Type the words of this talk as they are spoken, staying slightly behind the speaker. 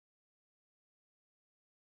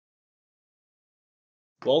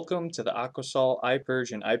Welcome to the Aquasol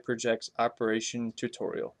I-Purge and I-PurgeX operation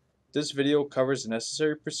tutorial. This video covers the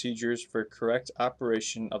necessary procedures for correct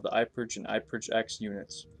operation of the I-Purge and I-PurgeX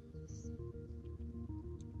units.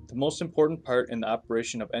 The most important part in the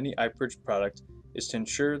operation of any I-Purge product is to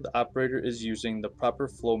ensure the operator is using the proper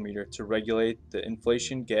flow meter to regulate the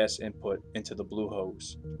inflation gas input into the blue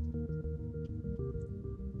hose.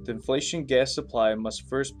 The inflation gas supply must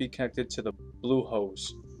first be connected to the blue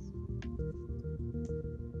hose.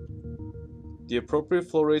 The appropriate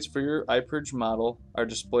flow rates for your I-Purge model are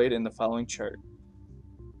displayed in the following chart.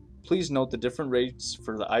 Please note the different rates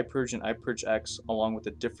for the I-Purge and I-PurgeX along with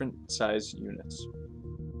the different size units.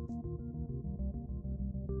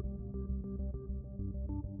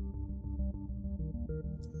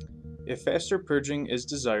 If faster purging is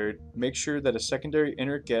desired, make sure that a secondary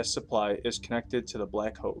inert gas supply is connected to the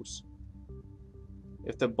black hose.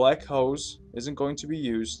 If the black hose isn't going to be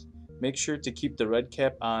used, make sure to keep the red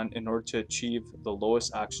cap on in order to achieve the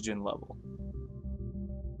lowest oxygen level.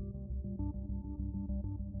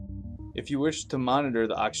 If you wish to monitor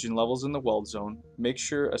the oxygen levels in the weld zone, make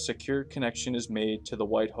sure a secure connection is made to the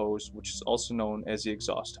white hose, which is also known as the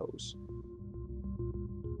exhaust hose.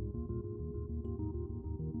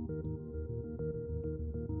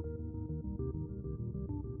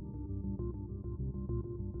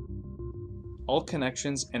 All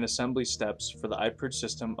connections and assembly steps for the I-Purge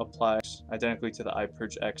system apply identically to the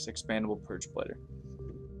I-PurgeX expandable purge bladder.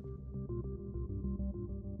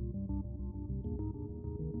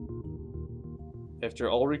 After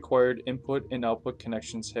all required input and output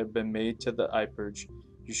connections have been made to the I-Purge,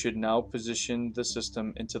 you should now position the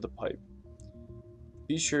system into the pipe.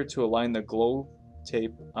 Be sure to align the glow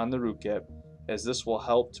tape on the root gap, as this will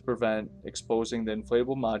help to prevent exposing the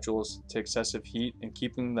inflatable modules to excessive heat and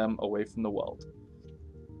keeping them away from the weld.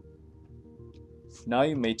 Now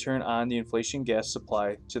you may turn on the inflation gas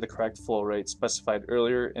supply to the correct flow rate specified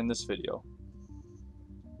earlier in this video.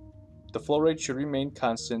 The flow rate should remain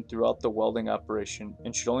constant throughout the welding operation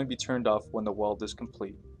and should only be turned off when the weld is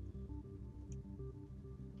complete.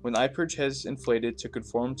 When the I-Purge has inflated to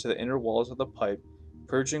conform to the inner walls of the pipe,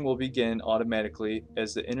 purging will begin automatically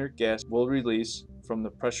as the inert gas will release from the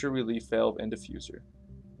pressure relief valve and diffuser.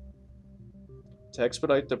 To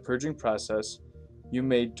expedite the purging process, you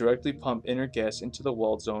may directly pump inert gas into the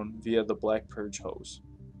weld zone via the black purge hose.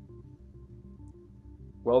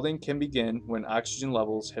 Welding can begin when oxygen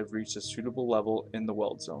levels have reached a suitable level in the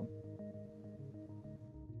weld zone.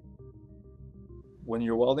 When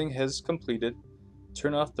your welding has completed,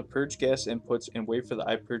 turn off the purge gas inputs and wait for the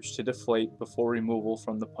I-Purge to deflate before removal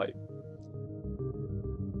from the pipe.